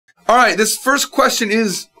All right, this first question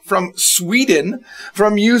is from Sweden,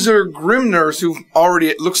 from user Grimners, who already,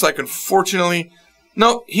 it looks like, unfortunately,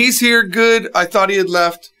 no, he's here, good, I thought he had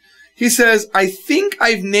left. He says, I think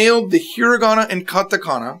I've nailed the hiragana and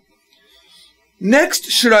katakana. Next,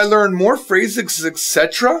 should I learn more phrases,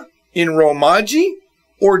 etc. in Romaji,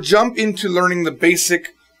 or jump into learning the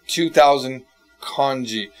basic 2000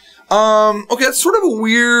 kanji? Okay, that's sort of a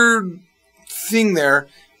weird thing there.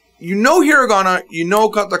 You know hiragana, you know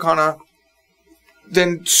katakana,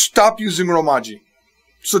 then stop using Romaji.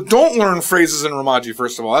 So don't learn phrases in Romaji,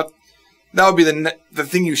 first of all. That would be the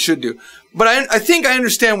thing you should do. But I think I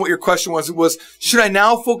understand what your question was. It was, should I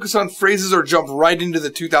now focus on phrases or jump right into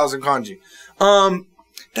the 2000 kanji?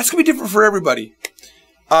 That's going to be different for everybody.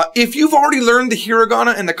 If you've already learned the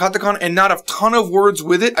hiragana and the katakana and not a ton of words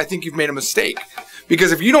with it, I think you've made a mistake.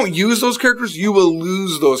 Because if you don't use those characters, you will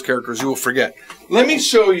lose those characters. You will forget. Let me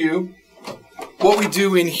show you what we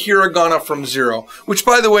do in hiragana from zero. Which,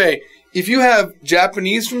 by the way, if you have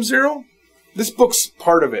Japanese from zero, this book's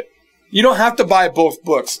part of it. You don't have to buy both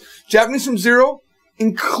books. Japanese from zero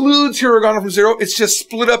includes hiragana from zero. It's just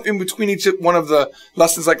split up in between each one of the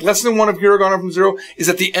lessons. Like lesson 1 of hiragana from zero is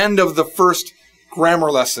at the end of the first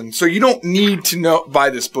grammar lesson. So you don't need to buy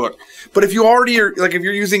this book. But if you already are, like if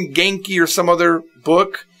you're using Genki or some other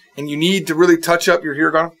book and you need to really touch up your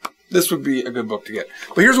hiragana, this would be a good book to get.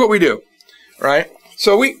 But here's what we do, right?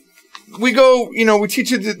 So we go, we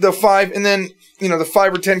teach you the 5 and then, the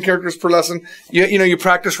 5 or 10 characters per lesson. You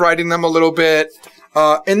practice writing them a little bit.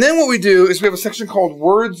 And then what we do is we have a section called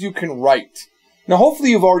words you can write. Now,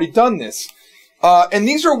 hopefully you've already done this. And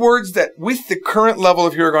these are words that with the current level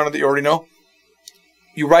of hiragana that you already know,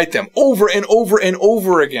 you write them over and over and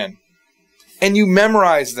over again. And you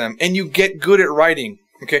memorize them and you get good at writing.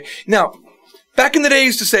 Okay. Now, back in the day, I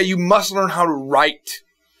used to say you must learn how to write.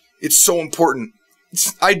 It's so important.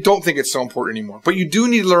 I don't think it's so important anymore. But you do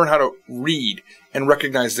need to learn how to read and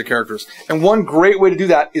recognize the characters. And one great way to do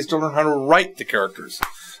that is to learn how to write the characters.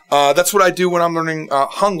 That's what I do when I'm learning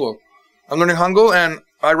Hangul. I'm learning Hangul and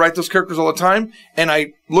I write those characters all the time. And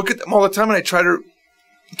I look at them all the time and I try to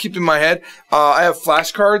keep them in my head. I have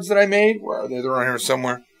flashcards that I made. Where are they? They're around here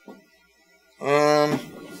somewhere.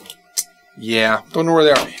 Yeah, don't know where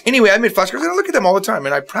they are. Anyway, I made flashcards and I look at them all the time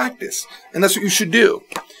and I practice. And that's what you should do.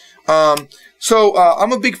 So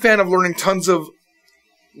I'm a big fan of learning tons of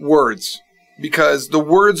words because the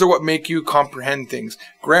words are what make you comprehend things.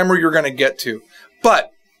 Grammar you're going to get to.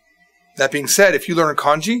 But that being said, if you learn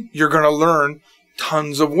kanji, you're going to learn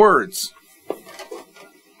tons of words.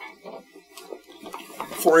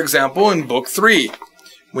 For example, in book 3,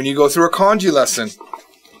 when you go through a kanji lesson,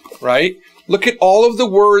 right? Look at all of the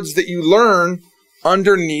words that you learn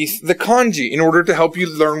underneath the kanji in order to help you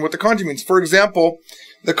learn what the kanji means. For example,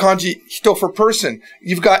 the kanji hito for person.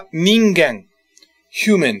 You've got ningen,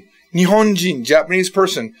 human, nihonjin, Japanese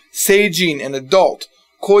person, seijin, an adult,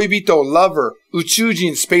 koibito, lover,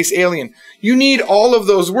 uchujin, space alien. You need all of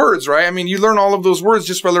those words, right? I mean, you learn all of those words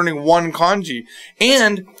just by learning one kanji.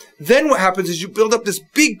 And then what happens is you build up this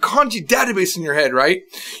big kanji database in your head, right?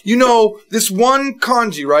 You know this one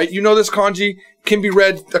kanji, right? You know this kanji can be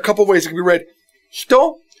read a couple ways. It can be read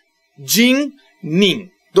hito, jin,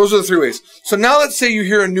 nin. Those are the 3 ways. So now let's say you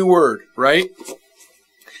hear a new word, right?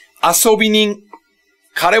 Asobinin.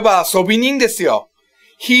 Kare wa asobinin desu yo.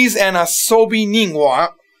 He's an asobinin.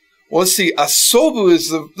 Well, let's see. Asobu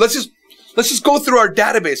is the, let's just go through our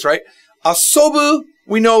database, right? Asobu,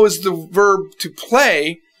 we know, is the verb to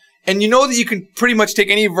play. And you know that you can pretty much take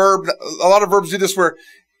any verb. A lot of verbs do this where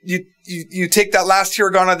you take that last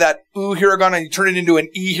hiragana, that u hiragana, you turn it into an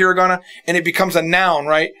e hiragana, and it becomes a noun,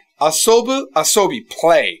 right? Asobu, asobi,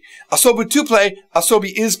 play. Asobu to play,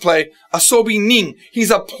 asobi is play. Asobi nin,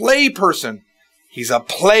 he's a play person. He's a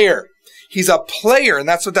player. He's a player, and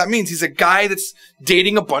that's what that means. He's a guy that's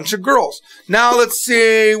dating a bunch of girls. Now let's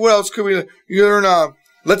say, what else could we learn?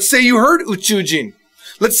 Let's say you heard uchujin.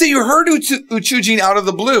 Let's say you heard uchujin out of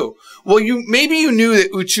the blue. Well, maybe you knew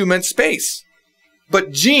that uchu meant space.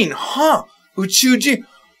 But jin, uchujin,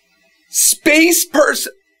 space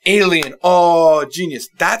person. Alien. Oh, genius.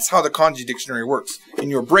 That's how the kanji dictionary works. In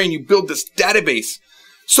your brain, you build this database.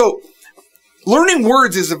 So, learning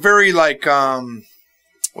words is a very, like,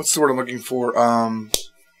 what's the word I'm looking for? I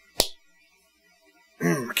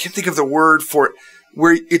can't think of the word for it.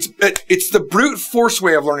 Where it's the brute force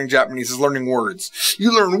way of learning Japanese is learning words.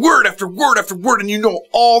 You learn word after word after word and you know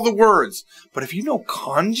all the words. But if you know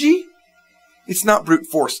kanji, it's not brute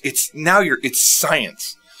force. It's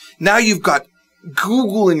science. Now you've got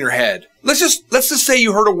Google in your head. Let's just say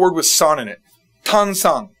you heard a word with san in it.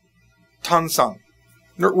 Tansang. Tansang.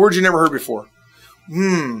 Word you never heard before.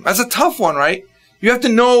 That's a tough one, right? You have to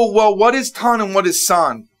know, well, what is tan and what is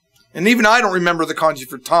san? And even I don't remember the kanji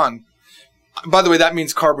for tan. By the way, that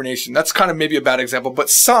means carbonation. That's kind of maybe a bad example. But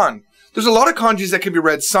san, there's a lot of kanjis that can be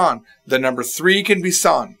read san. The number 3 can be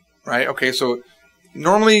san, right? Okay, so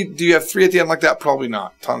normally, do you have 3 at the end like that? Probably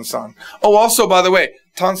not. Tan-san. Oh, also, by the way,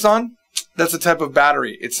 tan-san, that's a type of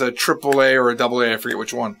battery. It's a AAA or a AA, I forget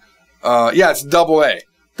which one. Yeah, it's AA.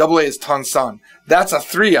 AA is tan-san. That's a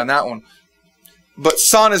 3 on that one. But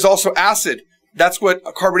san is also acid. That's what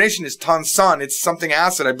carbonation is, tan-san. It's something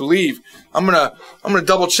acid, I believe. I'm gonna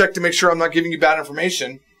double check to make sure I'm not giving you bad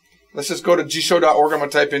information. Let's just go to jisho.org. I'm gonna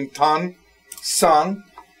type in tan-san.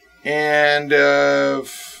 And,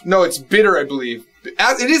 no, it's bitter, I believe.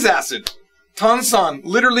 It is acid. Tan-san,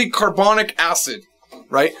 literally carbonic acid,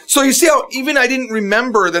 right? So you see how even I didn't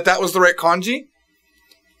remember that that was the right kanji?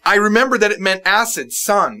 I remember that it meant acid,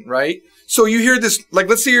 san, right? So you hear this, like,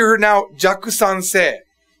 let's say you heard now, jaku-san-se.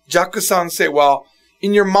 Jaku-san-se. Well,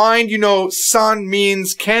 in your mind, you know, san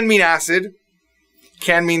can mean acid,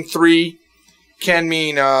 can mean 3, can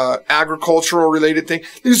mean agricultural related thing.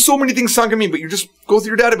 There's so many things san can mean, but you just go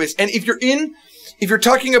through your database. And if you're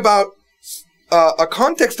talking about a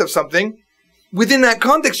context of something, within that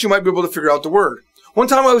context, you might be able to figure out the word. One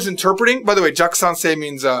time I was interpreting, by the way, jaku-san-se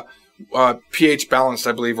means pH balanced,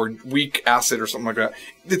 I believe, or weak acid or something like that.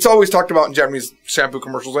 It's always talked about in Japanese shampoo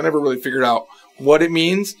commercials. I never really figured out what it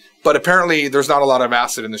means, but apparently there's not a lot of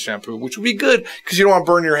acid in the shampoo, which would be good because you don't want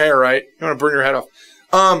to burn your hair, right? You don't want to burn your head off.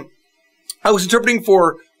 I was interpreting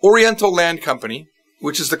for Oriental Land Company,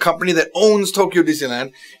 which is the company that owns Tokyo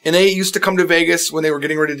Disneyland. And they used to come to Vegas when they were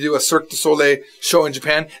getting ready to do a Cirque du Soleil show in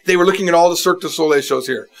Japan. They were looking at all the Cirque du Soleil shows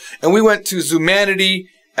here. And we went to Zumanity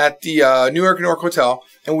at the New York Hotel,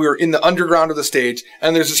 and we were in the underground of the stage.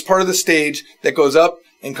 And there's this part of the stage that goes up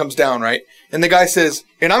and comes down, right? And the guy says,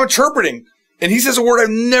 and I'm interpreting, and he says a word I've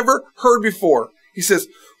never heard before. He says,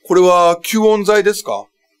 これは吸音材ですか?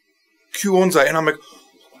 吸音材. And I'm like,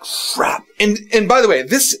 crap. And by the way,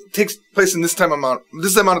 this takes place in this is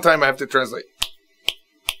the amount of time I have to translate.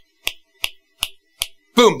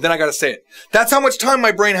 Boom, then I gotta say it. That's how much time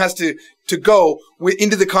my brain has to go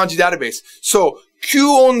into the kanji database. So,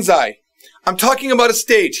 kyuonzai. I'm talking about a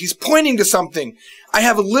stage. He's pointing to something. I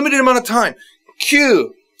have a limited amount of time.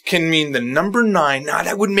 Kyu can mean the number 9. Now,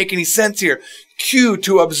 that wouldn't make any sense here. Kyu,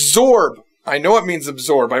 to absorb. I know it means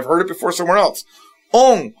absorb. I've heard it before somewhere else.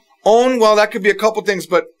 On, well, that could be a couple things,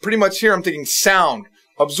 but pretty much here I'm thinking sound.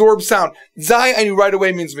 Absorb sound. Zai, I knew right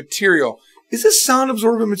away means material. Is this sound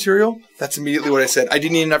absorbent material? That's immediately what I said. I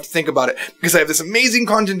didn't even have to think about it because I have this amazing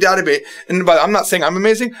kanji database. And I'm not saying I'm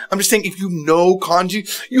amazing. I'm just saying if you know kanji,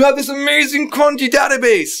 you have this amazing kanji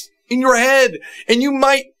database in your head. And you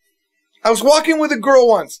might... I was walking with a girl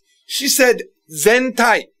once. She said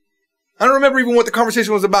zentai. I don't remember even what the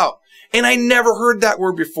conversation was about. And I never heard that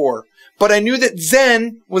word before. But I knew that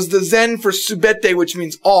zen was the zen for subete, which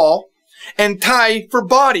means all. And tai for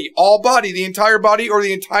body. All body. The entire body or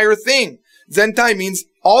the entire thing. Zentai means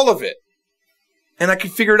all of it. And I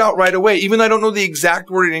could figure it out right away. Even though I don't know the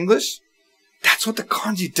exact word in English, that's what the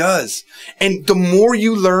kanji does. And the more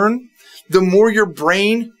you learn, the more your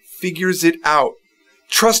brain figures it out.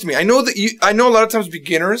 Trust me. I know a lot of times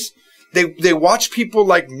beginners, they watch people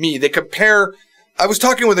like me. They compare. I was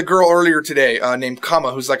talking with a girl earlier today named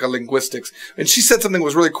Kama, who's like a linguistics. And she said something that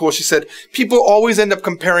was really cool. She said, people always end up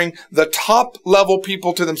comparing the top level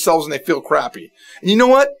people to themselves and they feel crappy. And you know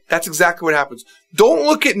what? That's exactly what happens. Don't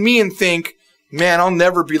look at me and think, man, I'll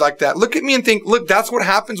never be like that. Look at me and think, look, that's what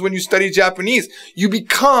happens when you study Japanese. You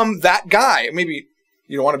become that guy. Maybe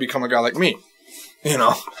you don't want to become a guy like me. You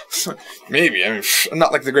know, maybe. I mean, I'm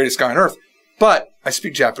not like the greatest guy on earth. But I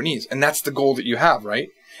speak Japanese, and that's the goal that you have, right?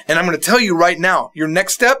 And I'm going to tell you right now, your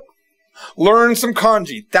next step, learn some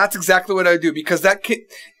kanji. That's exactly what I do because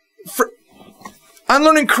I'm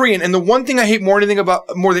learning Korean, and the one thing I hate more than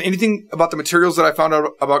anything about the materials that I found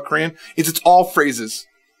out about Korean is it's all phrases.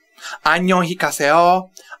 안녕 히가세요.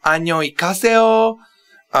 안녕 히가세요.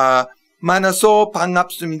 만나서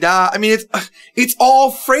반갑습니다. I mean, it's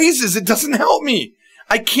all phrases. It doesn't help me.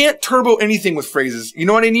 I can't turbo anything with phrases. You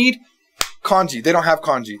know what I need? Kanji. They don't have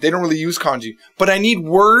kanji. They don't really use kanji. But I need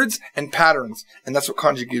words and patterns. And that's what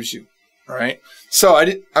kanji gives you. All right? So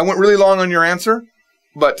I went really long on your answer.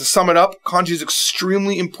 But to sum it up, kanji is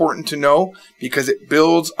extremely important to know because it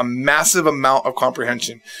builds a massive amount of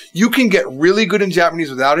comprehension. You can get really good in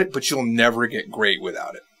Japanese without it, but you'll never get great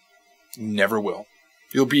without it. You never will.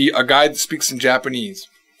 You'll be a guy that speaks in Japanese.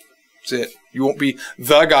 That's it. You won't be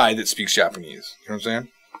the guy that speaks Japanese. You know what I'm saying?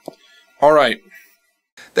 All right.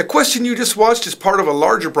 The question you just watched is part of a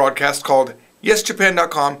larger broadcast called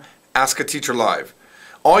YesJapan.com Ask a Teacher Live.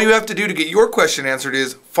 All you have to do to get your question answered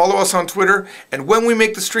is follow us on Twitter, and when we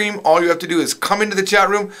make the stream, all you have to do is come into the chat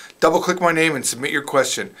room, double click my name, and submit your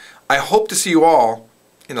question. I hope to see you all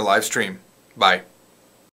in the live stream. Bye.